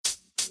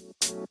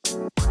What's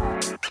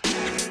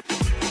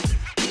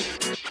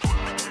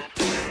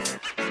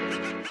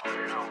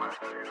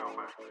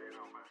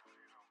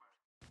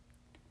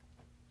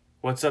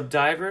up,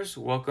 divers?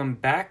 Welcome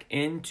back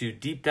into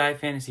Deep Dive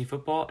Fantasy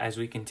Football as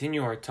we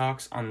continue our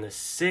talks on the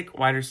sick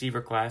wide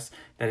receiver class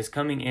that is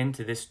coming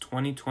into this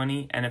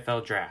 2020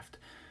 NFL Draft.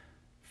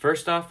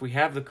 First off, we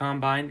have the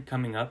Combine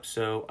coming up,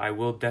 so I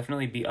will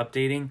definitely be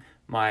updating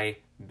my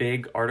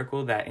big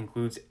article that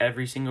includes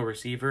every single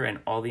receiver and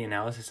all the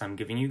analysis I'm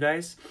giving you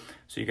guys,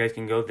 so you guys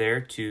can go there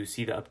to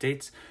see the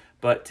updates.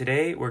 But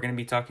today, we're going to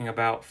be talking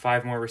about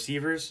 5 more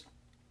receivers.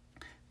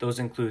 Those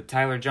include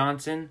Tyler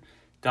Johnson,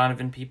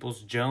 Donovan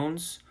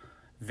Peoples-Jones,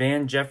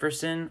 Van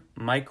Jefferson,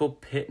 Michael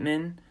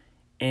Pittman,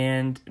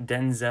 and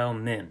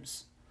Denzel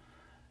Mims.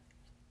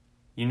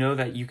 You know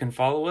that you can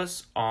follow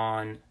us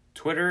on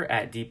Twitter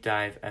at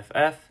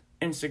DeepDiveFF,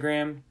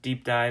 Instagram,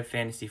 Deep Dive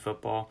Fantasy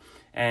Football,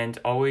 and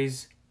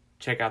always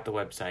check out the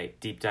website,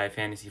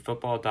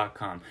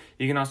 deepdivefantasyfootball.com.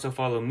 You can also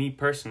follow me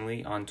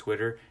personally on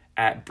Twitter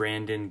at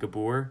Brandon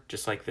Gabbour,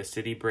 just like the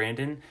city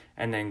Brandon,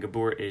 and then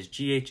Gabbour is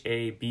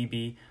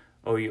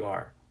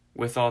Ghabbour.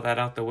 With all that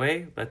out the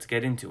way, let's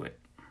get into it.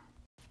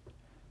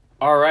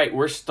 All right,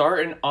 we're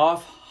starting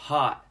off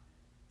hot.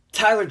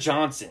 Tyler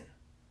Johnson.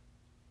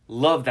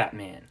 Love that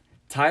man.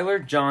 Tyler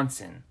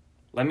Johnson,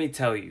 let me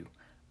tell you,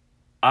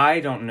 I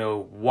don't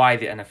know why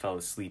the NFL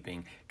is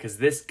sleeping, because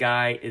this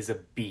guy is a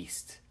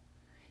beast.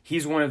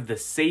 He's one of the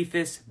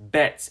safest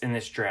bets in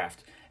this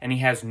draft, and he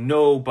has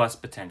no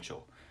bust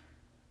potential.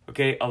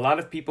 Okay, a lot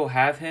of people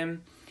have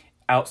him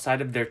outside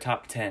of their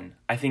top 10.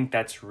 I think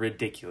that's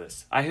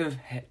ridiculous. I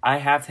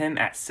have him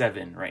at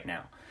 7 right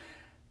now.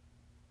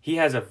 He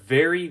has a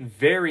very,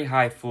 very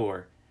high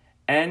floor,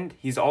 and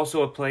he's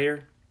also a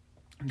player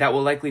that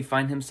will likely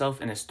find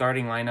himself in a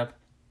starting lineup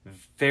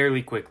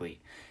fairly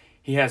quickly.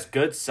 He has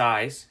good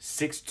size,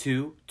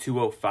 6'2",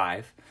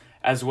 205,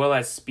 as well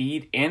as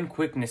speed and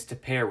quickness to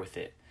pair with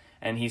it,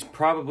 and he's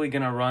probably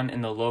going to run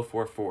in the low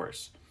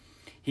 4.4s.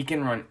 He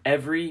can run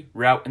every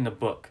route in the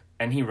book,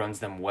 and he runs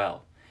them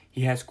well.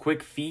 He has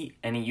quick feet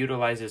and he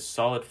utilizes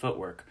solid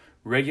footwork,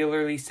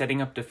 regularly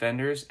setting up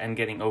defenders and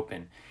getting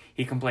open.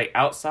 He can play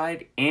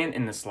outside and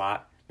in the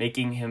slot,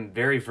 making him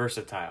very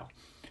versatile.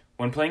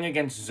 When playing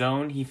against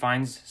zone, he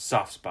finds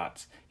soft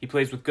spots. He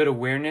plays with good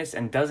awareness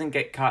and doesn't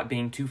get caught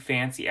being too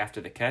fancy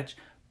after the catch,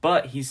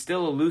 but he's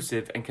still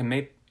elusive and can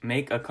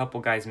make a couple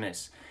guys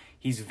miss.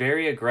 He's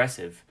very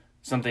aggressive,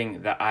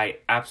 something that I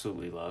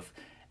absolutely love,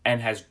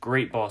 and has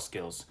great ball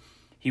skills.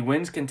 He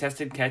wins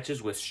contested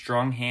catches with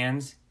strong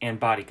hands and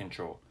body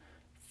control.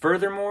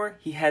 Furthermore,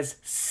 he has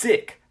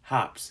sick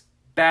hops,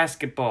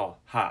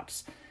 basketball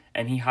hops,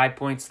 and he high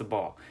points the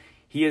ball.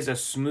 He is a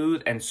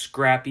smooth and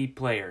scrappy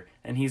player,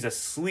 and he's a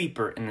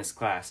sleeper in this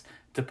class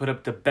to put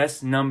up the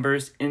best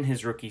numbers in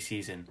his rookie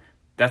season.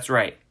 That's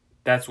right.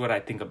 That's what I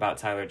think about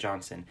Tyler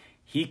Johnson.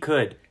 He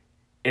could,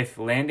 if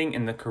landing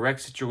in the correct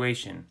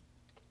situation,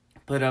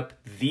 put up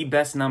the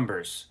best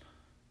numbers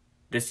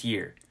this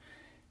year.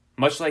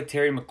 Much like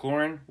Terry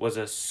McLaurin was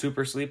a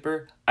super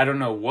sleeper, I don't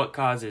know what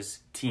causes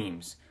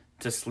teams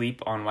to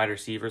sleep on wide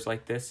receivers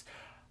like this.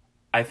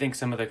 I think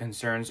some of the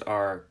concerns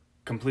are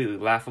completely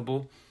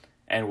laughable,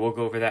 and we'll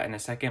go over that in a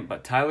second.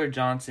 But Tyler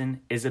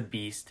Johnson is a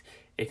beast.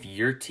 If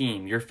your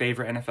team, your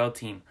favorite NFL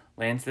team,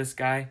 lands this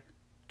guy,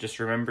 just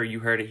remember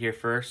you heard it here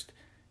first.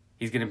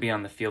 He's going to be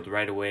on the field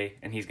right away,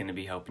 and he's going to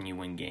be helping you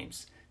win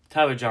games.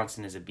 Tyler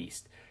Johnson is a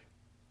beast.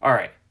 All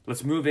right,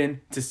 let's move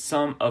in to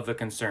some of the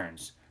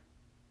concerns.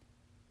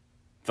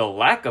 The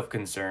lack of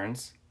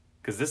concerns,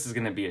 because this is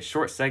going to be a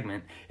short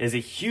segment, is a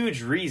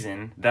huge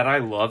reason that I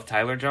love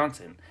Tyler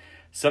Johnson.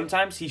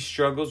 Sometimes he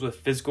struggles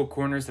with physical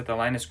corners at the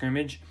line of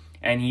scrimmage,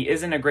 and he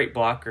isn't a great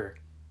blocker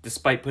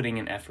despite putting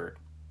in effort.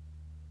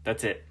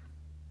 That's it.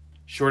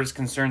 Shortest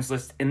concerns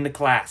list in the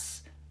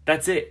class.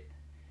 That's it.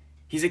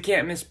 He's a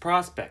can't-miss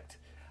prospect.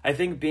 I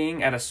think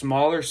being at a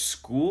smaller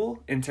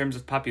school in terms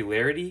of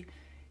popularity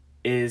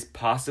is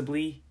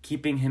possibly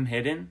keeping him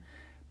hidden,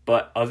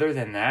 but other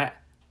than that,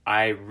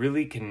 I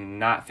really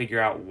cannot figure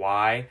out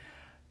why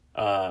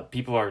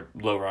people are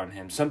lower on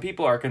him. Some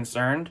people are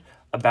concerned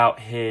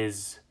about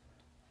his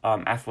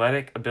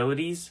athletic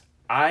abilities.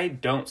 I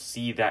don't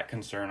see that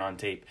concern on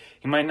tape.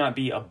 He might not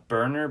be a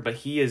burner, but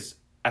he is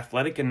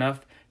athletic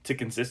enough to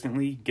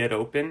consistently get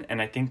open,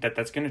 and I think that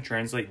that's going to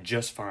translate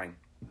just fine.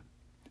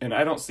 And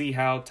I don't see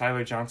how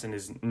Tyler Johnson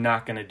is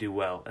not going to do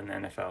well in the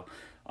NFL,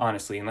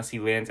 honestly, unless he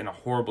lands in a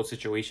horrible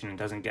situation and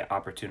doesn't get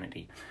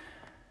opportunity.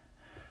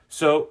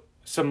 So,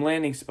 some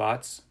landing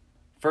spots.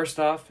 First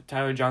off,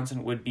 Tyler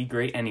Johnson would be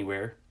great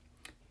anywhere.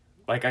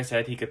 Like I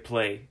said, he could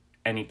play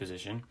any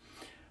position.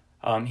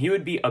 He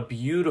would be a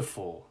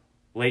beautiful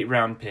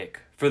late-round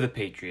pick for the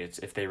Patriots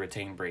if they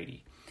retain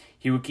Brady.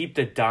 He would keep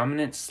the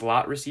dominant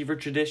slot receiver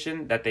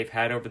tradition that they've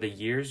had over the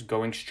years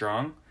going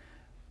strong,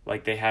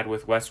 like they had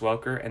with Wes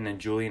Welker and then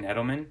Julian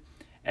Edelman.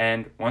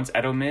 And once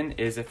Edelman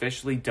is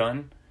officially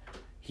done,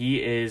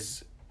 he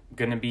is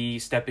going to be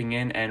stepping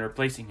in and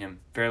replacing him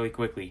fairly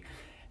quickly.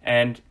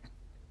 And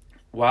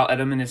while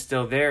Edelman is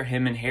still there,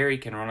 him and Harry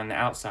can run on the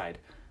outside.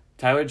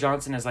 Tyler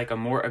Johnson is like a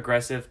more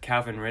aggressive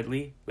Calvin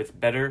Ridley with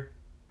better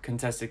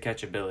contested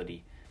catch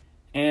ability.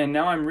 And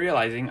now I'm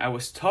realizing I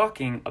was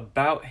talking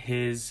about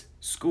his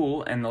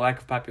school and the lack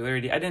of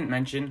popularity. I didn't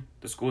mention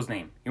the school's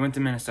name. He went to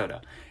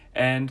Minnesota.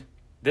 And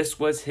this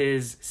was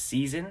his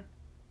season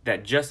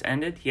that just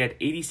ended. He had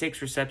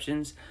 86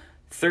 receptions,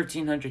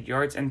 1,300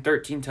 yards, and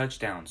 13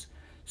 touchdowns.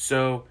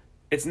 So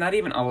it's not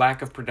even a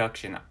lack of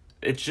production.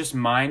 It's just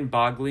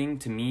mind-boggling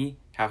to me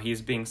how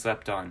he's being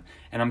slept on.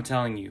 And I'm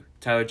telling you,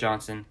 Tyler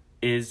Johnson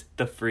is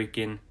the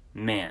freaking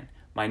man.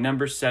 My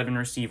number 7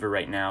 receiver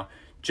right now,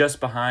 just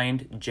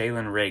behind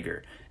Jalen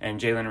Reagor. And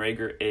Jalen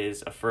Reagor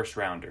is a first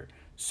rounder.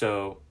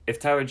 So if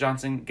Tyler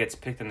Johnson gets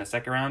picked in the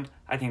second round,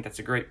 I think that's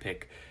a great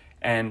pick.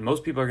 And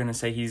most people are going to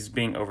say he's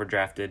being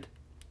overdrafted.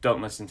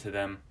 Don't listen to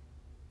them.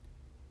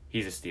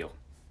 He's a steal,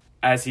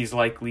 as he's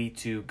likely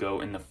to go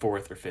in the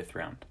 4th or 5th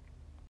round.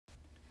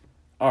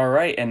 All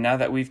right, and now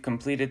that we've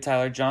completed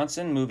Tyler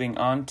Johnson, moving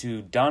on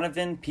to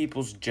Donovan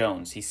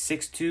Peoples-Jones. He's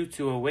 6'2",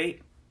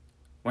 208,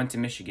 went to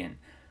Michigan.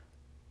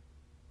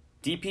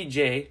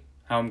 DPJ,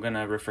 how I'm going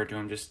to refer to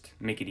him, just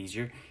make it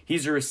easier.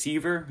 He's a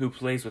receiver who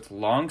plays with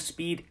long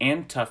speed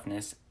and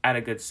toughness at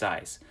a good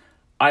size.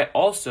 I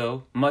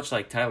also, much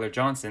like Tyler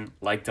Johnson,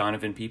 like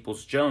Donovan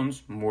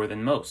Peoples-Jones more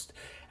than most,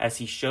 as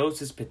he shows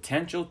his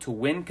potential to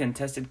win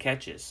contested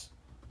catches,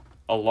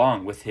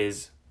 along with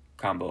his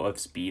combo of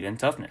speed and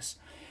toughness.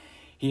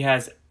 He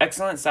has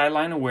excellent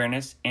sideline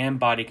awareness and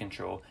body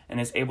control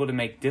and is able to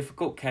make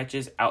difficult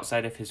catches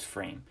outside of his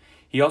frame.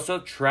 He also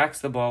tracks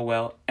the ball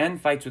well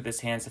and fights with his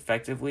hands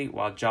effectively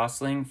while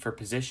jostling for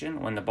position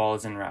when the ball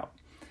is en route.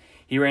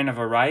 He ran a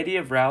variety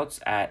of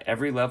routes at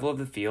every level of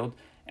the field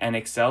and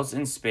excels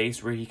in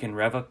space where he can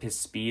rev up his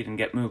speed and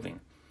get moving.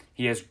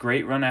 He has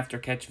great run after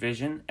catch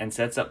vision and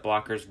sets up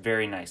blockers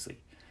very nicely.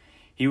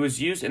 He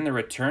was used in the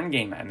return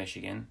game at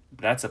Michigan,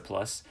 that's a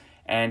plus,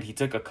 and he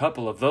took a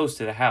couple of those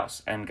to the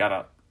house and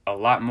got a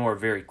lot more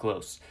very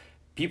close.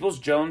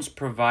 Peoples-Jones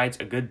provides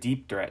a good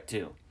deep threat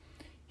too.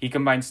 He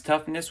combines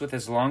toughness with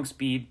his long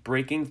speed,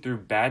 breaking through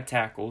bad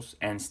tackles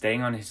and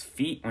staying on his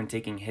feet when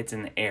taking hits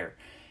in the air.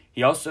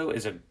 He also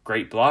is a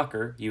great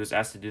blocker. He was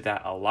asked to do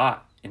that a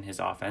lot in his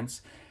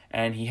offense,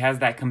 and he has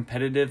that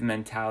competitive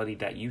mentality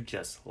that you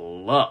just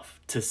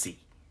love to see.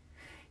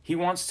 He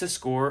wants to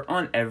score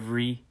on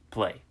every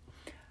play.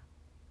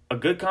 A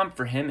good comp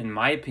for him, in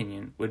my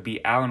opinion, would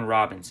be Allen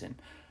Robinson,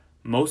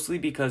 mostly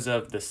because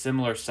of the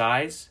similar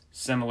size,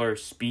 similar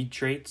speed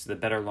traits, the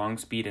better long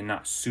speed and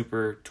not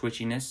super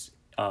twitchiness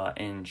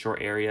in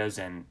short areas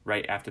and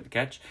right after the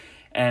catch,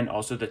 and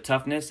also the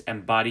toughness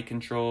and body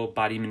control,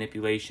 body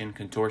manipulation,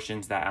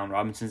 contortions that Allen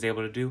Robinson is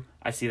able to do.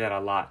 I see that a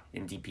lot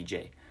in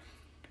DPJ.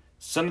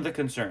 Some of the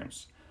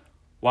concerns.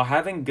 While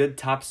having good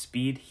top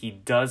speed, he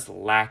does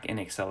lack in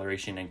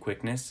acceleration and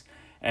quickness,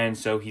 and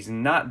so he's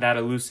not that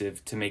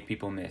elusive to make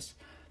people miss.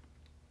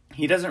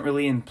 He doesn't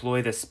really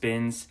employ the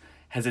spins,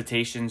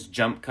 hesitations,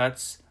 jump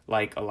cuts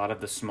like a lot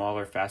of the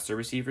smaller, faster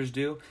receivers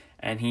do,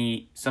 and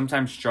he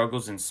sometimes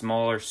struggles in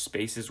smaller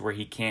spaces where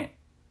he can't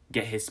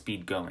get his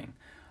speed going.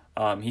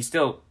 He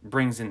still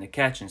brings in the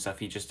catch and stuff,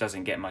 he just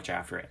doesn't get much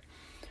after it.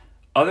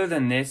 Other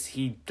than this,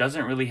 he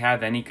doesn't really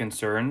have any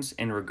concerns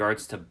in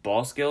regards to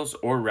ball skills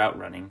or route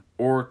running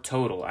or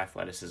total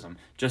athleticism,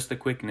 just the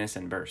quickness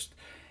and burst.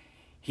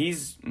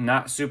 He's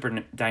not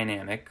super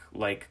dynamic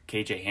like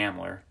KJ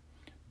Hamler,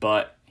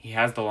 but he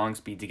has the long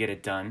speed to get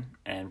it done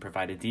and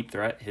provide a deep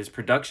threat. His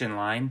production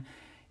line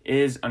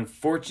is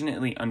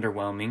unfortunately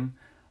underwhelming,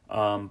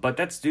 but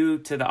that's due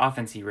to the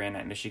offense he ran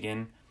at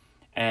Michigan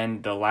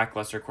and the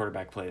lackluster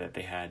quarterback play that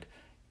they had.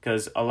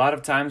 Because a lot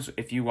of times,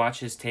 if you watch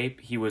his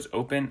tape, he was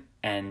open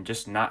and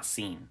just not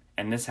seen.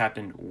 And this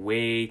happened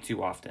way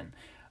too often.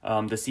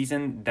 The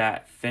season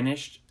that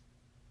finished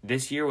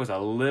this year was a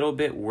little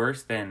bit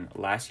worse than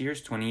last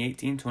year's,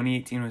 2018.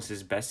 2018 was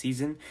his best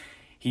season.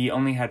 He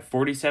only had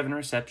 47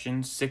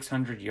 receptions,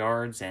 600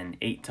 yards, and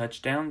 8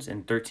 touchdowns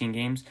in 13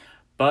 games.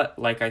 But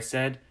like I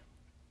said,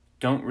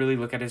 don't really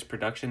look at his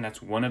production.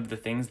 That's one of the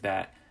things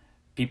that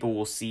people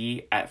will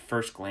see at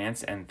first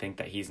glance and think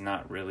that he's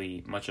not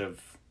really much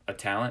of a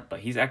talent,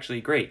 but he's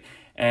actually great.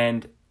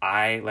 And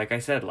I, like I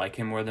said, like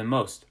him more than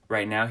most.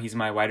 Right now, he's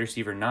my wide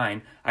receiver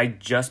 9. I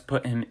just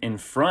put him in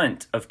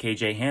front of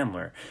KJ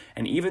Hamler.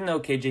 And even though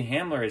KJ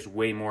Hamler is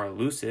way more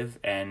elusive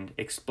and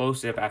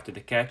explosive after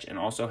the catch and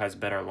also has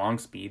better long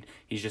speed,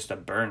 he's just a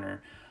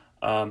burner.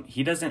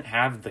 He doesn't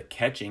have the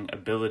catching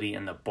ability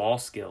and the ball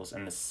skills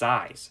and the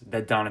size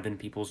that Donovan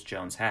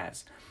Peoples-Jones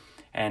has.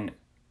 And,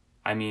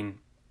 I mean,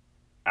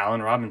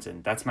 Allen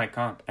Robinson, that's my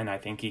comp, and I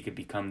think he could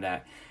become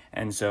that.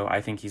 And so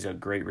I think he's a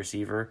great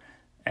receiver,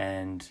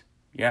 and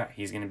yeah,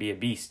 he's going to be a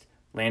beast.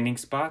 Landing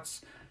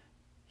spots,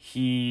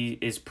 he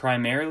is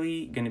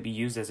primarily going to be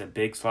used as a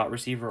big slot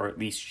receiver, or at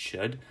least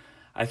should.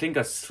 I think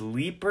a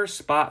sleeper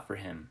spot for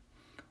him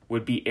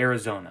would be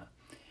Arizona.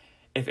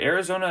 If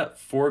Arizona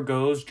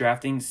forgoes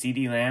drafting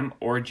CeeDee Lamb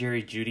or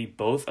Jerry Jeudy,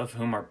 both of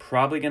whom are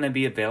probably going to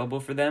be available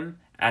for them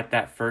at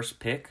that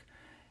first pick,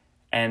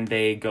 and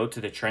they go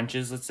to the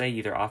trenches, let's say,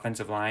 either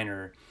offensive line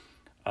or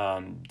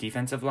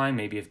defensive line,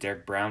 maybe if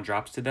Derek Brown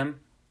drops to them,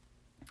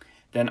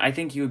 then I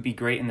think he would be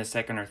great in the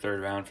second or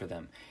third round for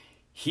them.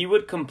 He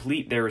would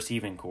complete their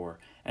receiving core.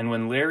 And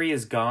when Larry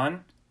is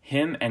gone,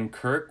 him and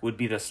Kirk would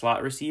be the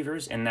slot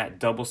receivers in that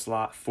double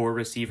slot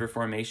 4-receiver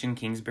formation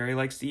Kingsbury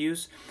likes to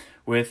use,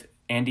 with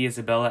Andy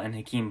Isabella and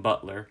Hakeem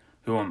Butler,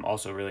 who I'm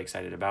also really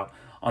excited about,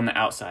 on the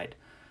outside.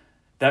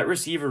 That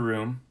receiver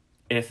room,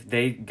 if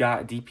they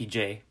got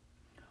DPJ,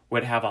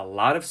 would have a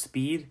lot of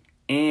speed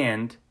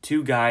and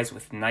 2 guys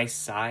with nice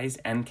size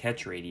and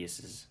catch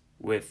radiuses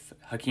with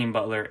Hakeem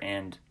Butler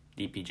and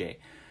DPJ.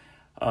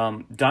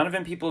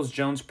 Donovan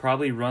Peoples-Jones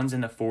probably runs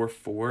in the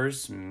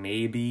 4.4s,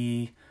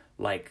 maybe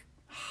like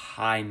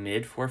high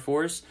mid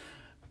 4.4s.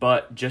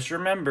 But just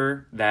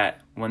remember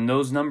that when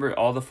those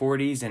all the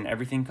 40s and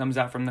everything comes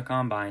out from the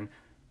combine,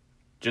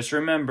 just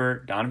remember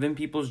Donovan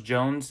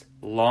Peoples-Jones'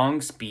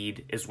 long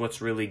speed is what's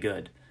really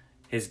good.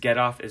 His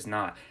get-off is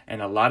not.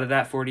 And a lot of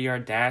that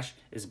 40-yard dash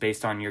is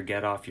based on your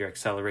get-off, your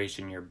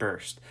acceleration, your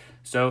burst.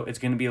 So it's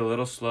going to be a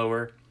little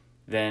slower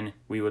than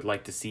we would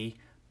like to see,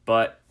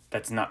 but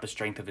that's not the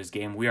strength of his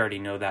game. We already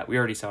know that. We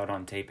already saw it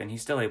on tape, and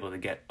he's still able to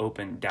get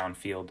open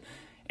downfield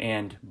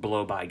and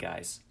blow by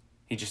guys.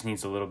 He just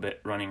needs a little bit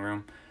running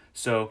room.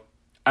 So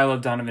I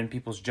love Donovan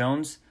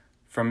Peoples-Jones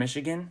from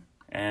Michigan,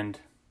 and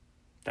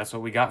that's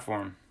what we got for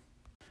him.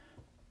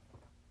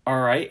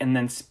 All right, and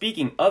then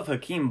speaking of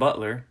Hakeem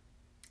Butler,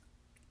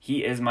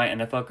 he is my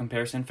NFL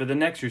comparison for the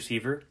next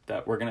receiver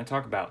that we're going to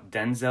talk about,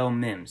 Denzel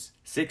Mims,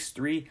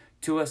 6'3",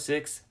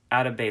 206,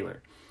 out of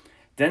Baylor.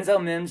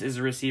 Denzel Mims is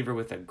a receiver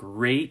with a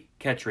great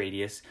catch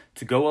radius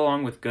to go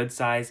along with good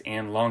size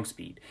and long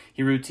speed.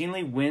 He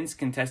routinely wins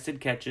contested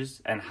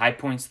catches and high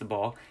points the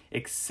ball,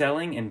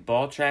 excelling in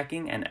ball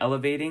tracking and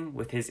elevating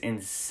with his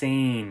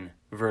insane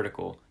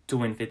vertical to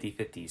win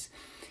 50-50s.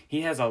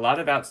 He has a lot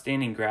of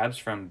outstanding grabs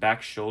from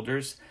back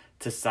shoulders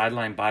to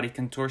sideline body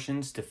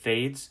contortions to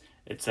fades,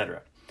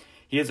 etc.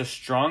 He has a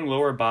strong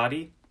lower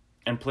body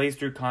and plays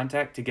through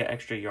contact to get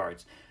extra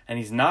yards, and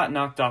he's not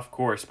knocked off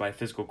course by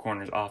physical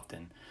corners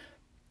often.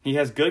 He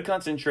has good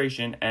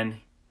concentration and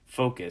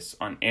focus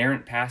on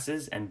errant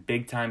passes and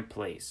big-time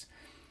plays.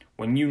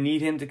 When you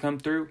need him to come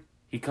through,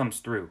 he comes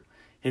through.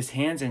 His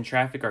hands in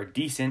traffic are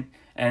decent,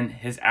 and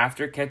his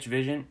after-catch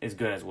vision is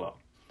good as well.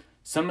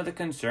 Some of the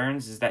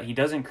concerns is that he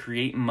doesn't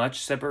create much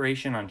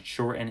separation on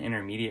short and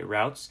intermediate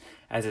routes,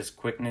 as his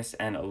quickness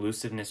and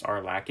elusiveness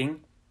are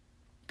lacking.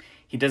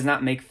 He does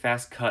not make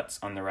fast cuts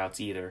on the routes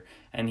either,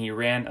 and he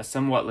ran a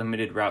somewhat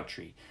limited route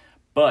tree.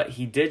 But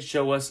he did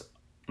show us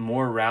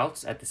more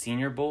routes at the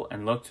Senior Bowl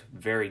and looked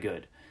very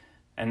good.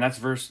 And that's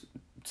versus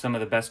some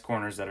of the best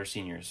corners that are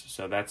seniors,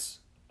 so that's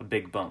a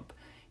big bump.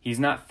 He's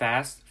not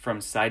fast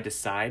from side to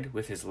side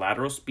with his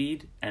lateral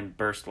speed and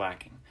burst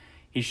lacking.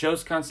 He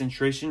shows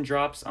concentration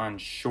drops on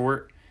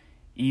short,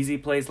 easy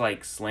plays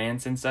like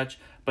slants and such,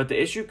 but the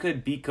issue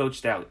could be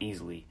coached out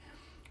easily.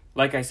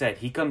 Like I said,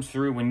 he comes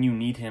through when you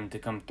need him to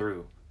come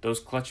through. Those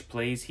clutch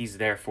plays, he's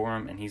there for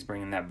him, and he's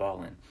bringing that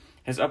ball in.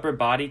 His upper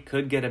body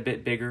could get a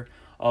bit bigger,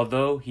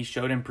 although he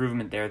showed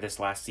improvement there this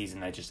last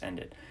season that just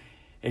ended.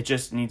 It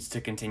just needs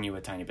to continue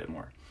a tiny bit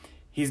more.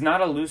 He's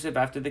not elusive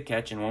after the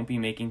catch and won't be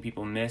making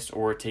people miss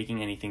or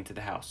taking anything to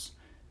the house.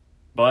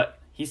 But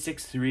he's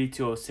 6'3",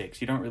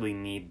 206. You don't really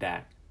need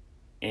that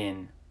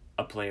in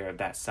a player of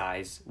that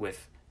size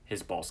with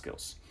his ball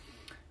skills.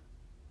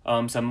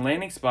 Some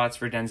landing spots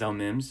for Denzel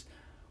Mims.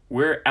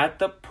 We're at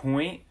the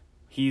point,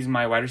 he's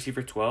my wide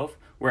receiver 12.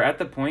 We're at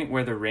the point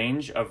where the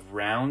range of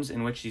rounds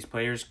in which these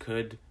players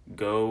could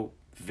go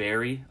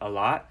vary a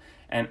lot,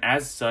 and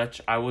as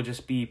such I will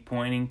just be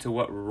pointing to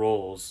what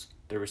roles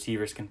the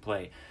receivers can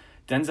play.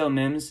 Denzel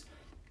Mims,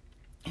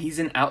 he's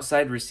an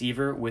outside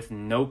receiver with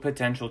no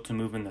potential to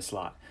move in the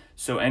slot,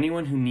 so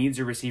anyone who needs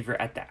a receiver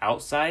at the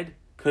outside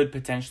could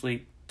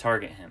potentially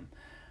target him.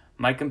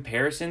 My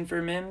comparison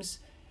for Mims,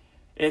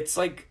 it's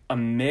like a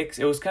mix.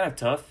 It was kind of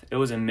tough. It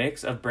was a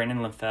mix of Brandon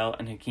LaFell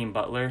and Hakeem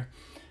Butler.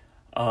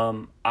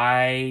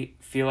 I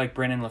feel like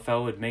Brandon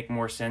LaFell would make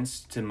more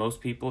sense to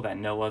most people that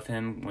know of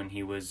him when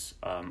he was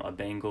a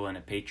Bengal and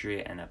a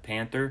Patriot and a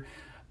Panther.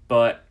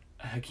 But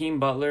Hakeem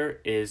Butler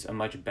is a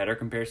much better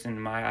comparison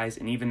in my eyes.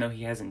 And even though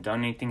he hasn't done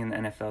anything in the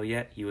NFL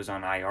yet, he was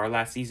on IR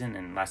last season,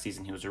 and last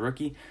season he was a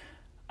rookie.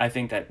 I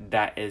think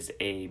that is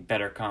a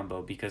better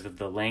combo because of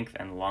the length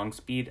and long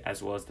speed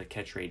as well as the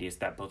catch radius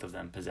that both of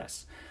them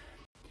possess.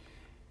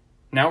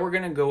 Now we're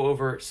going to go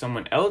over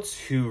someone else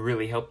who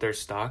really helped their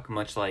stock,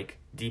 much like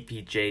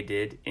DPJ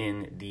did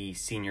in the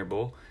Senior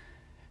Bowl,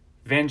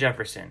 Van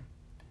Jefferson.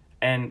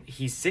 And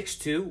he's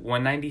 6'2",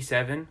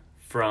 197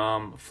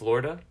 from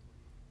Florida.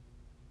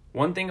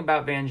 One thing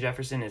about Van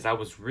Jefferson is I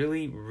was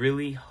really,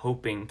 really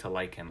hoping to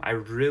like him. I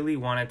really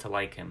wanted to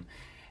like him.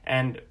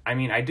 And, I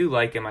mean, I do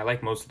like him. I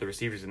like most of the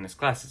receivers in this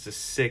class. It's a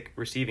sick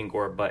receiving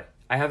core, but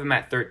I have him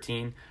at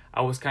 13.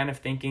 I was kind of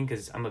thinking,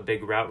 because I'm a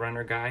big route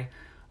runner guy,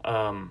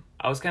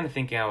 I was kind of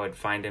thinking I would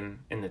find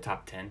him in the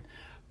top 10,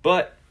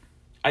 but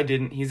I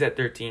didn't. He's at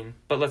 13,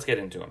 but let's get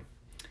into him.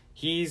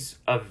 He's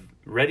a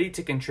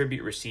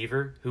ready-to-contribute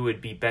receiver who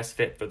would be best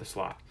fit for the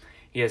slot.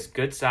 He has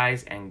good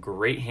size and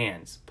great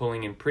hands,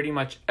 pulling in pretty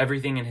much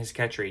everything in his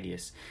catch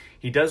radius.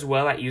 He does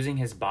well at using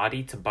his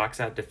body to box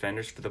out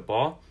defenders for the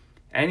ball,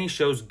 and he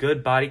shows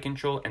good body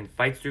control and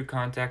fights through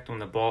contact when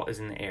the ball is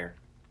in the air.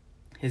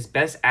 His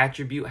best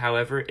attribute,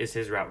 however, is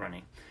his route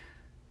running.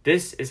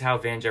 This is how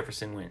Van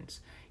Jefferson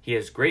wins. He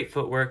has great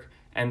footwork,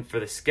 and for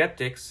the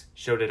skeptics,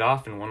 showed it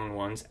off in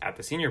one-on-ones at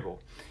the Senior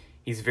Bowl.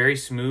 He's very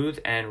smooth,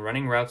 and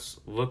running routes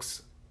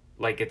looks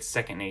like it's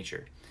second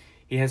nature.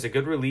 He has a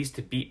good release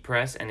to beat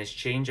press, and his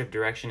change of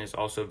direction is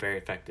also very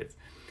effective.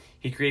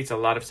 He creates a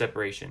lot of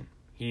separation.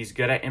 He's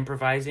good at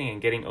improvising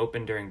and getting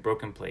open during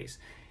broken plays.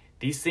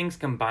 These things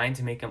combine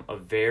to make him a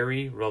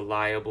very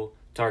reliable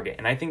target.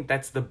 And I think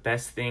that's the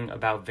best thing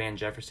about Van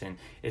Jefferson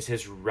is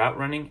his route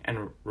running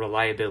and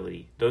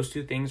reliability. Those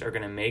two things are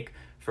going to make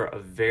for a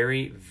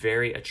very,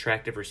 very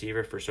attractive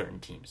receiver for certain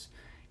teams.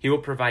 He will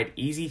provide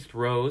easy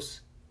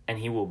throws, and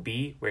he will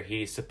be where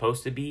he is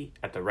supposed to be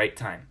at the right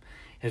time.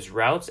 His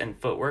routes and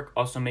footwork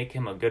also make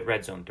him a good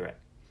red zone threat.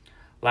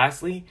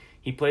 Lastly,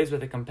 he plays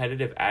with a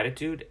competitive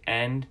attitude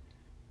and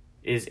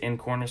is in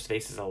corners'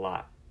 faces a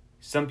lot.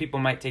 Some people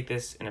might take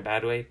this in a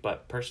bad way,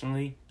 but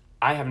personally,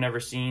 I have never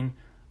seen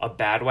a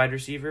bad wide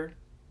receiver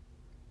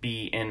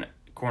be in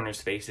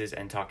corners' faces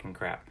and talking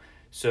crap.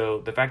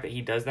 So the fact that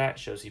he does that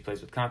shows he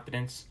plays with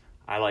confidence.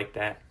 I like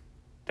that.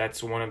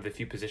 That's one of the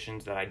few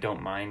positions that I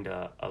don't mind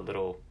a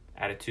little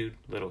attitude,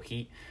 little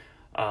heat.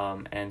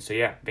 And so,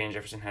 yeah, Van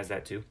Jefferson has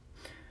that too.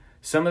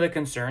 Some of the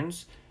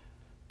concerns,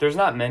 there's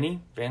not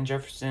many. Van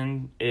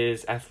Jefferson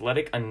is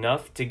athletic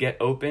enough to get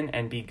open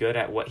and be good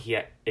at what he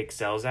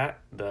excels at,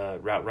 the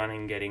route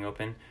running, getting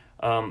open.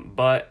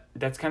 But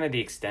that's kind of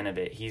the extent of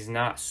it. He's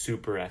not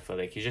super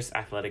athletic. He's just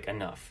athletic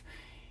enough.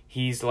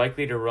 He's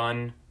likely to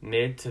run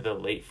mid to the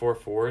late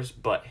 4.4s,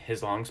 but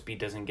his long speed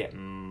doesn't get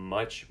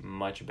much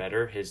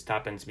better. His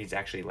top end speed's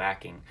actually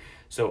lacking.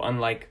 So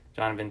unlike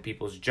Donovan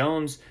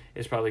Peoples-Jones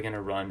is probably going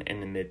to run in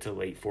the mid to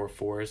late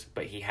 4.4s,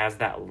 but he has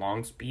that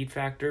long speed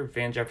factor.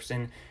 Van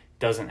Jefferson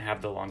doesn't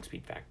have the long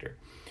speed factor.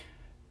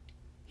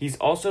 He's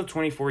also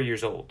 24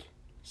 years old.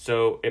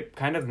 So it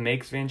kind of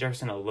makes Van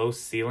Jefferson a low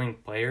ceiling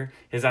player.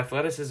 His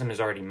athleticism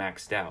is already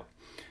maxed out.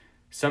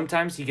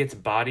 Sometimes he gets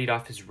bodied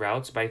off his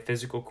routes by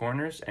physical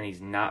corners, and he's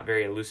not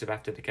very elusive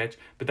after the catch,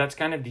 but that's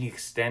kind of the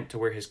extent to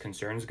where his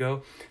concerns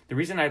go. The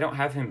reason I don't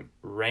have him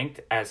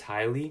ranked as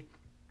highly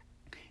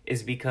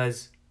is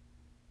because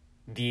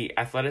the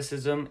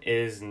athleticism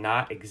is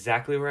not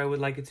exactly where I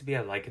would like it to be.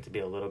 I'd like it to be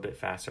a little bit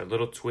faster, a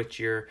little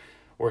twitchier,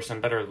 or some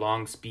better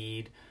long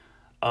speed.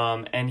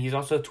 And he's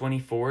also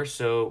 24,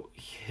 so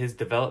his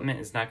development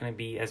is not going to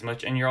be as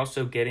much, and you're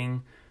also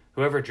getting...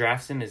 Whoever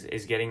drafts him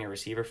is getting a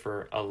receiver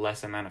for a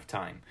less amount of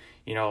time.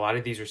 You know, a lot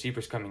of these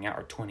receivers coming out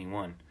are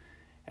 21,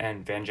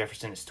 and Van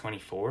Jefferson is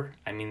 24.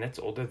 I mean, that's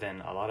older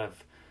than a lot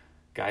of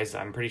guys.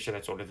 I'm pretty sure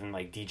that's older than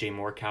like DJ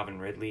Moore, Calvin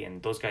Ridley,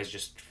 and those guys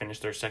just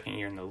finished their second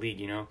year in the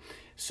league, you know?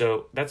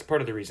 So that's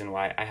part of the reason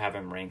why I have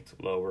him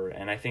ranked lower,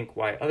 and I think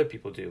why other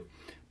people do.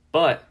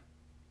 But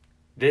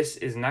this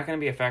is not going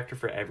to be a factor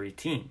for every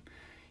team.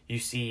 You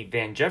see,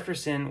 Van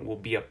Jefferson will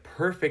be a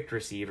perfect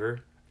receiver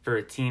for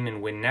a team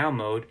in win now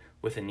mode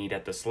with a need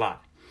at the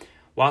slot.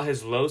 While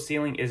his low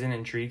ceiling isn't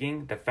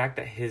intriguing, the fact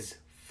that his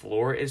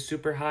floor is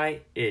super high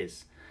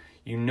is.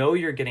 You know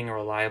you're getting a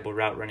reliable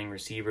route running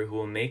receiver who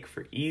will make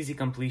for easy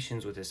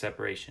completions with his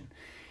separation.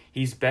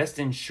 He's best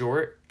in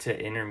short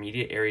to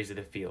intermediate areas of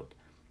the field.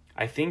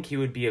 I think he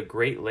would be a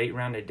great late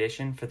round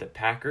addition for the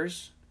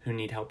Packers, who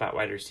need help at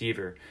wide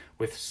receiver,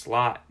 with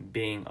slot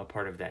being a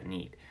part of that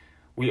need.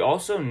 We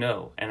also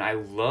know, and I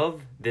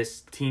love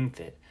this team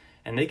fit,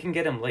 and they can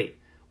get him late.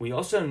 We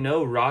also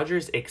know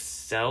Rodgers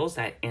excels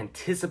at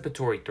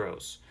anticipatory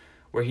throws,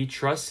 where he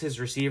trusts his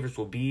receivers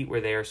will be where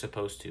they are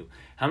supposed to.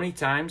 How many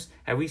times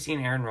have we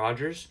seen Aaron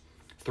Rodgers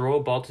throw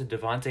a ball to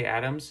Davante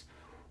Adams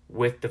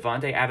with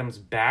Davante Adams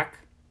back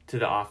to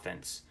the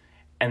offense?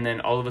 And then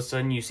all of a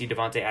sudden you see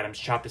Davante Adams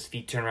chop his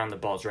feet, turn around, the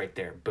ball's right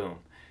there. Boom.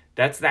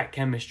 That's that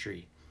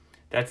chemistry.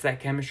 That's that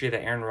chemistry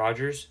that Aaron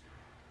Rodgers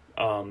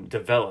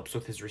develops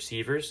with his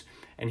receivers,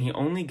 and he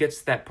only gets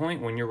to that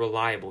point when you're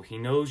reliable. He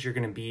knows you're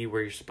going to be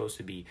where you're supposed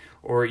to be,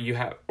 or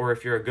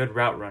if you're a good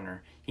route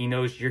runner, he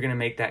knows you're going to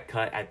make that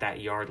cut at that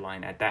yard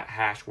line, at that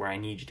hash where I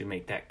need you to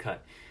make that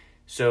cut.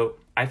 So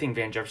I think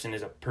Van Jefferson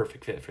is a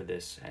perfect fit for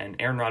this, and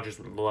Aaron Rodgers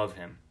would love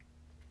him.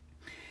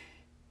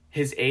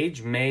 His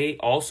age may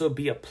also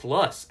be a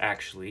plus,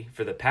 actually,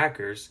 for the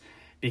Packers,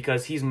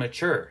 because he's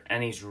mature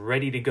and he's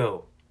ready to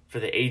go for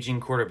the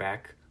aging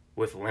quarterback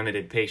with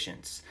limited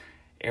patience.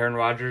 Aaron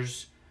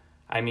Rodgers,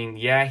 I mean,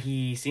 yeah,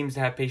 he seems to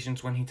have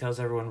patience when he tells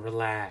everyone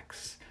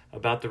relax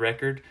about the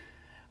record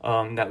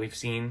that we've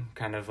seen,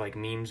 kind of like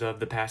memes of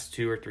the past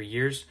 2 or 3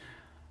 years.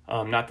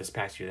 Not this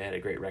past year, they had a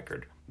great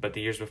record, but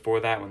the years before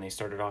that when they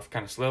started off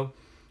kind of slow.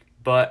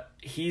 But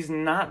he's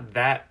not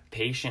that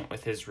patient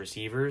with his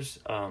receivers,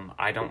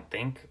 I don't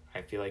think.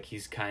 I feel like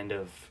he's kind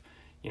of,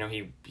 you know,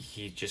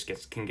 he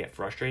just can get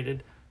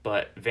frustrated.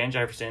 But Van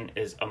Jefferson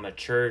is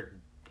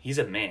he's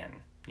a man,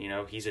 you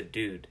know, he's a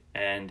dude,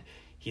 and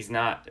He's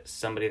not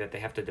somebody that they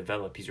have to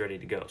develop. He's ready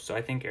to go. So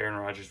I think Aaron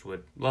Rodgers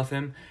would love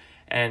him.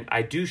 And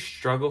I do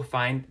struggle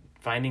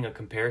finding a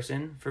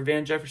comparison for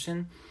Van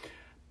Jefferson,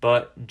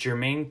 but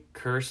Jermaine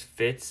Kearse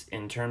fits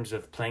in terms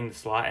of playing the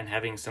slot and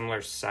having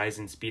similar size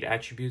and speed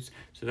attributes.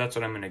 So that's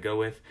what I'm going to go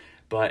with.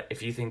 But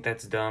if you think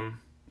that's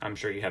dumb, I'm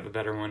sure you have a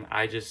better one.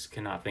 I just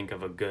cannot think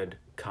of a good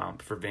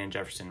comp for Van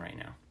Jefferson right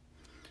now.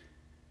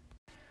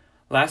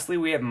 Lastly,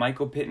 we have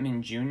Michael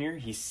Pittman Jr.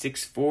 He's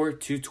 6'4",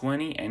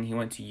 220, and he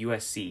went to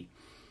USC.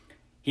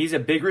 He's a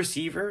big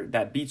receiver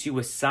that beats you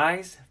with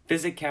size,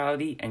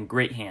 physicality, and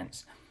great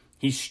hands.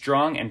 He's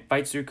strong and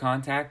fights through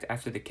contact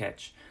after the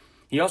catch.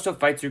 He also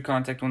fights through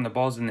contact when the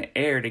ball's in the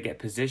air to get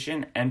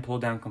position and pull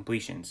down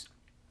completions.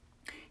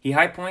 He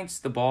high points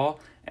the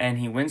ball, and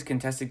he wins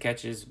contested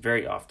catches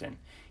very often.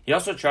 He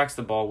also tracks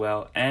the ball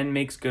well and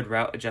makes good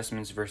route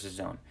adjustments versus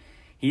zone.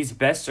 He's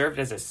best served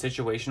as a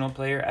situational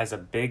player, as a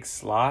big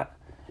slot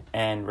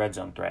and red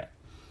zone threat.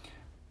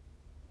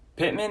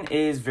 Pittman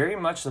is very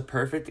much the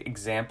perfect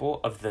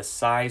example of the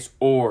size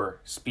or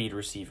speed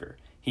receiver.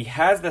 He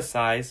has the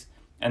size,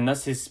 and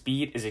thus his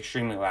speed is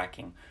extremely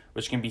lacking,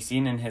 which can be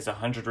seen in his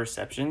 100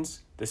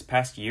 receptions this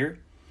past year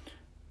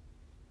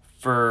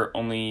for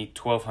only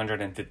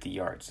 1,250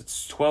 yards.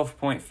 It's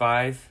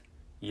 12.5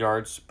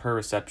 yards per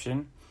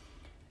reception,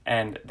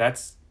 and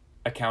that's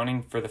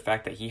accounting for the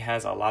fact that he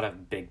has a lot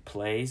of big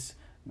plays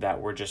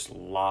that were just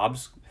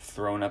lobs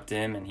thrown up to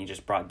him and he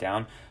just brought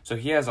down. So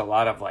he has a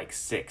lot of like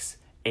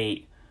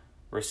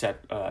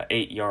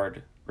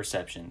 8-yard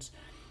receptions.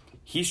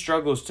 He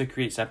struggles to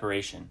create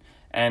separation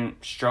and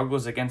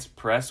struggles against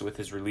press with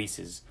his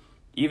releases.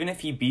 Even if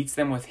he beats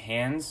them with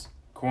hands,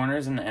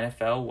 corners in the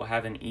NFL will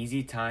have an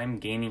easy time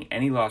gaining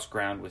any lost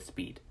ground with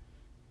speed.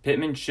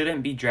 Pittman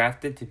shouldn't be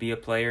drafted to be a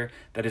player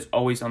that is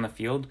always on the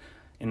field,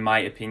 in my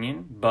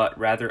opinion, but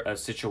rather a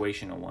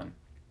situational one.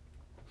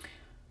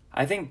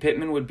 I think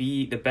Pittman would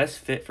be the best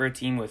fit for a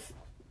team with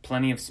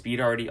plenty of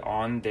speed already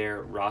on their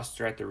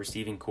roster at the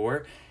receiving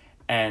core,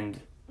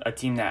 and a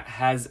team that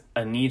has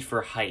a need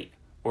for height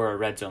or a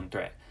red zone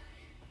threat.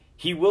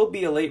 He will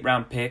be a late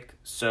round pick,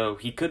 so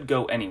he could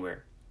go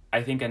anywhere.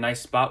 I think a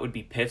nice spot would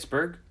be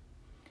Pittsburgh,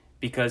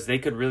 because they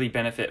could really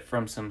benefit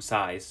from some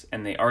size,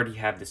 and they already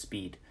have the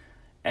speed.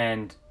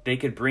 And they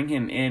could bring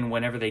him in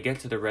whenever they get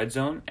to the red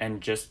zone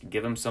and just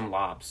give him some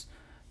lobs.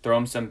 Throw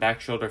him some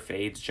back shoulder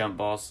fades, jump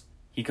balls.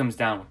 He comes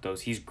down with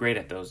those. He's great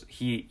at those.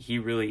 He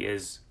really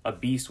is a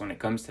beast when it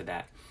comes to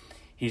that.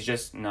 He's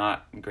just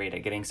not great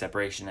at getting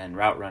separation and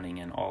route running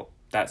and all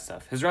that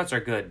stuff. His routes are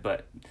good,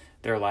 but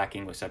they're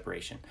lacking with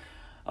separation.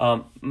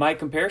 My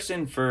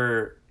comparison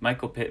for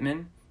Michael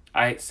Pittman,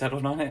 I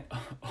settled on it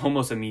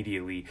almost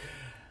immediately.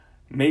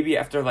 Maybe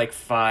after like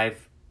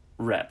 5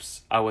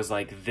 reps, I was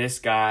like, this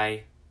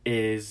guy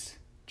is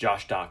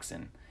Josh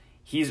Doctson.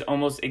 He's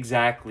almost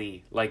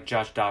exactly like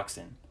Josh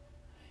Doctson.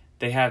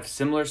 They have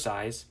similar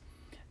size.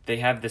 They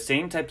have the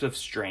same types of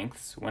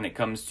strengths when it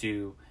comes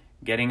to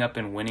getting up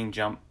and winning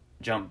jump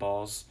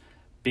balls,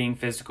 being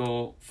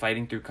physical,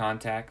 fighting through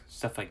contact,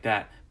 stuff like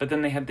that. But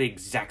then they have the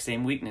exact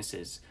same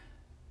weaknesses.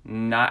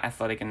 Not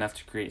athletic enough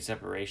to create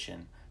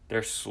separation.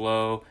 They're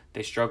slow.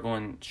 They struggle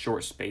in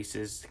short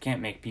spaces. They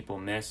can't make people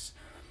miss.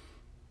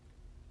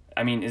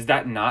 I mean, is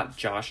that not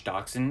Josh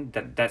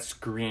Doctson? That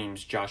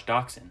screams Josh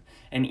Doctson.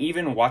 And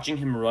even watching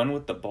him run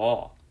with the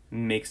ball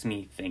makes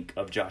me think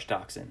of Josh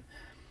Doctson.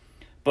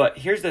 But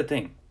here's the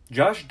thing.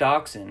 Josh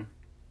Doctson,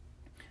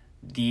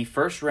 the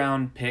first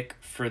round pick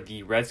for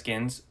the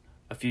Redskins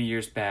a few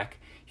years back,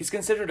 he's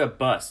considered a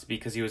bust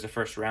because he was a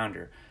first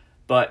rounder.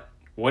 But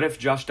what if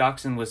Josh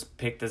Doctson was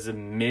picked as a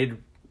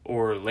mid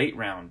or late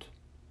round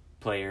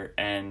player,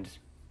 and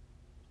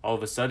all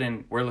of a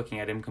sudden we're looking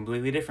at him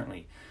completely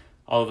differently?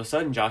 All of a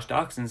sudden Josh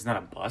Doctson's not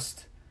a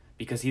bust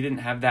because he didn't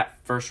have that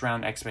first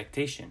round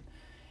expectation.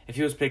 If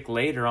he was picked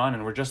later on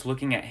and we're just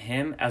looking at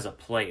him as a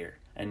player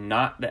and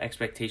not the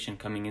expectation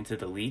coming into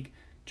the league,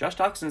 Josh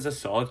Doctson's a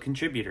solid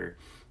contributor.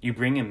 You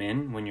bring him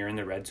in when you're in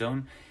the red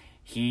zone,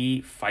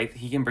 he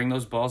can bring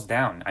those balls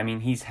down. I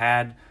mean, he's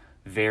had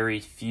very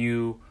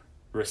few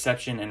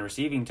reception and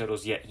receiving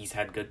totals, yet he's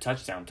had good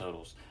touchdown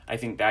totals. I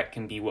think that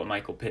can be what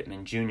Michael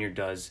Pittman Jr.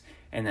 does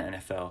in the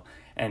NFL.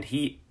 And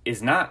he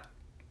is not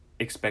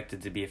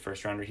expected to be a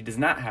first rounder. He does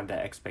not have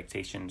that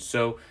expectation.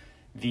 So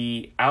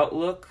the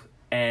outlook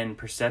and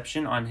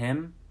perception on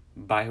him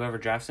by whoever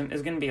drafts him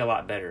is going to be a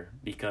lot better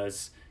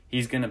because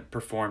he's going to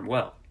perform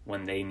well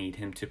when they need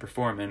him to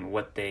perform and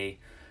what they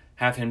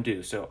have him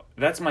do. So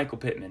that's Michael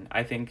Pittman.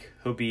 I think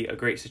he'll be a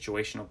great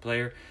situational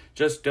player.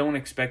 Just don't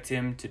expect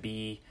him to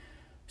be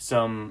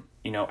some,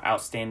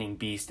 outstanding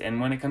beast. And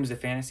when it comes to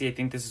fantasy, I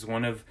think this is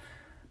one of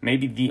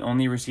maybe the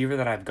only receiver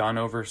that I've gone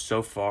over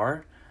so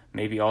far.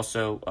 Maybe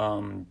also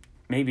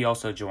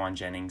Juwan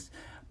Jennings.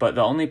 But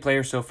the only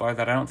player so far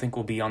that I don't think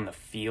will be on the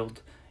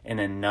field in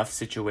enough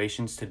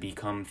situations to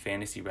become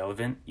fantasy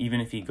relevant,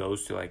 even if he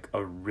goes to like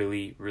a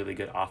really, really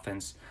good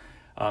offense,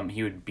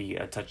 he would be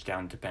a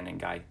touchdown dependent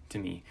guy to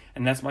me.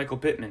 And that's Michael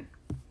Pittman.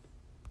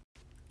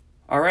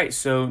 All right,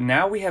 so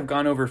now we have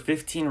gone over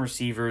 15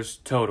 receivers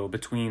total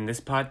between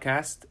this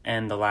podcast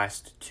and the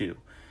last two.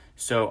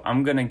 So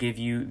I'm going to give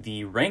you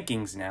the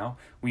rankings now.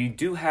 We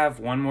do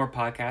have one more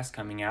podcast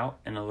coming out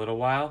in a little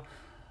while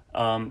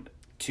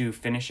to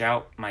finish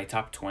out my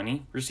top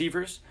 20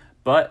 receivers,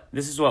 but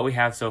this is what we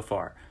have so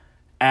far.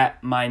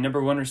 At my number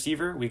 1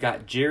 receiver, we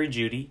got Jerry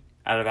Jeudy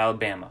out of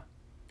Alabama.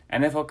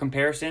 NFL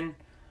comparison,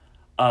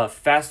 a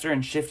faster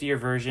and shiftier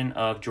version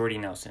of Jordy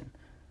Nelson.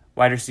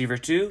 Wide receiver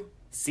 2,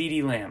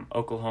 CeeDee Lamb,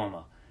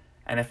 Oklahoma.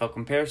 NFL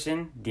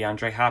comparison,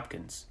 DeAndre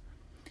Hopkins.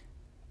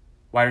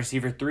 Wide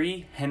receiver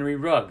 3, Henry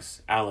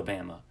Ruggs,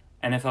 Alabama.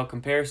 NFL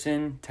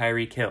comparison,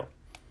 Tyreek Hill.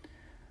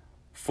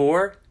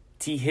 4,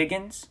 T.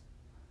 Higgins,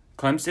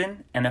 Clemson.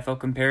 NFL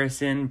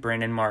comparison,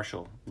 Brandon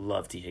Marshall.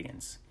 Love T.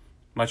 Higgins.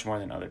 Much more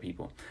than other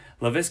people.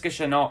 Laviska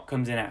Shenault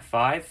comes in at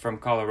 5 from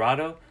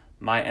Colorado.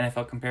 My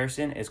NFL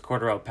comparison is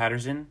Cordarrelle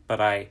Patterson, but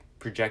I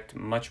project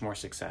much more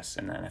success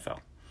in the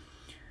NFL.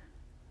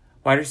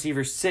 Wide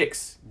receiver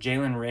 6,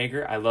 Jalen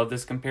Reagor. I love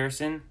this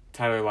comparison.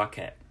 Tyler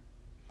Lockett.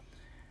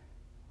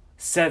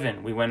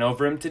 7, we went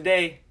over him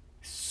today.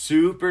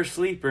 Super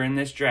sleeper in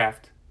this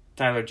draft.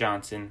 Tyler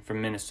Johnson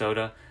from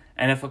Minnesota.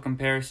 NFL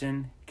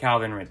comparison,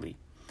 Calvin Ridley.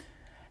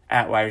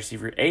 At wide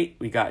receiver 8,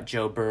 we got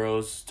Joe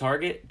Burrow's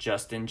target,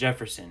 Justin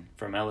Jefferson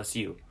from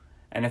LSU.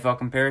 NFL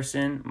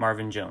comparison,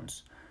 Marvin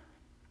Jones.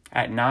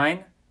 At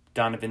 9,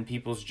 Donovan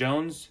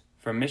Peoples-Jones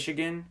from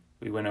Michigan.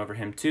 We went over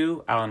him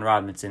too. Allen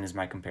Robinson is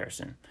my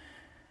comparison.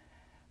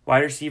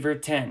 Wide receiver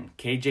 10,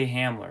 KJ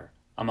Hamler.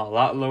 I'm a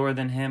lot lower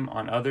than him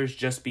on others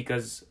just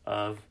because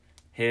of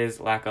his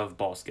lack of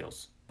ball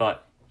skills,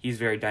 but he's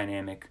very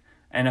dynamic.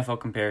 NFL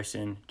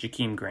comparison,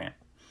 Jakeem Grant.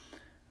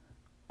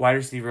 Wide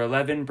receiver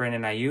 11,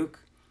 Brandon Ayuk.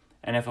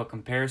 NFL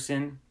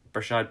comparison,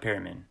 Brashad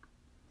Perriman.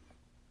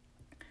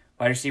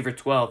 Wide receiver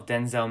 12,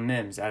 Denzel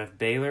Mims out of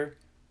Baylor.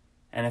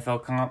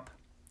 NFL comp,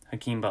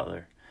 Hakeem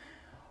Butler.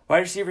 Wide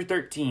receiver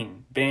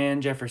 13,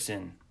 Van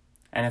Jefferson.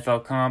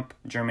 NFL comp,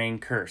 Jermaine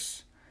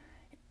Kearse.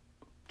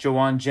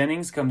 Jawan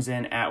Jennings comes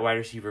in at wide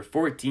receiver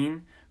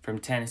 14 from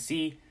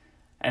Tennessee.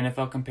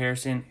 NFL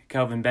comparison,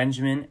 Kelvin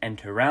Benjamin. And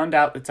to round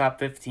out the top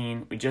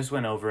 15, we just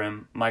went over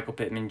him, Michael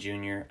Pittman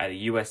Jr. at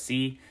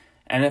USC.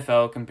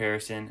 NFL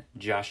comparison,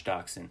 Josh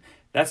Doctson.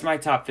 That's my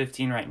top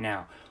 15 right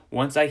now.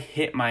 Once I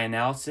hit my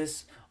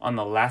analysis on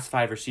the last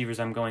 5 receivers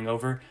I'm going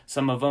over,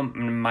 some of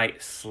them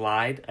might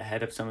slide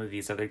ahead of some of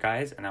these other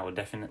guys, and I will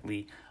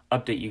definitely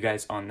update you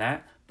guys on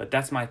that. But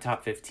that's my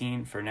top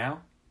 15 for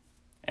now.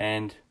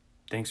 And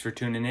thanks for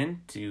tuning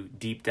in to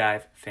Deep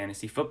Dive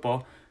Fantasy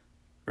Football.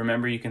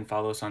 Remember, you can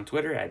follow us on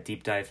Twitter at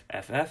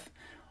DeepDiveFF,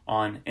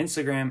 on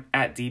Instagram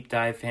at Deep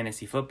Dive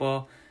Fantasy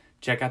Football.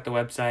 Check out the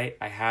website.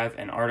 I have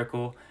an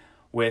article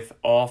with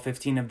all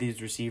 15 of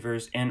these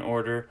receivers in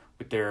order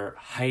with their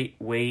height,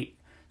 weight,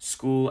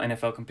 school,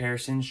 NFL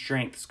comparisons,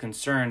 strengths,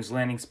 concerns,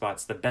 landing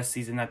spots, the best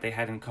season that they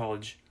had in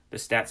college, the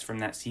stats from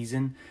that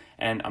season.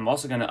 And I'm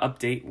also going to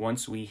update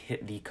once we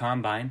hit the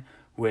combine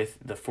with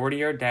the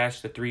 40-yard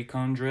dash, the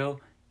 3-cone drill,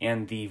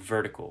 and the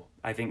vertical.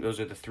 I think those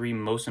are the 3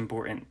 most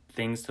important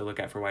things to look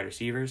at for wide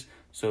receivers.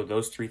 So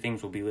those 3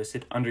 things will be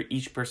listed under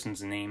each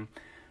person's name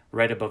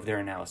right above their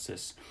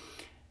analysis.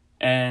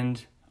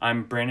 And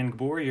I'm Brandon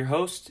Gabor, your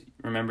host.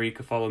 Remember, you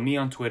can follow me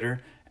on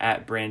Twitter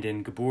at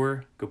Brandon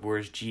Gabor. Gabor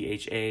is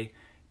GHABBOUR.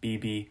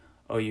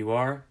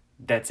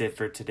 That's it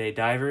for today,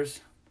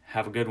 divers.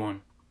 Have a good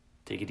one.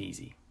 Take it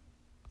easy.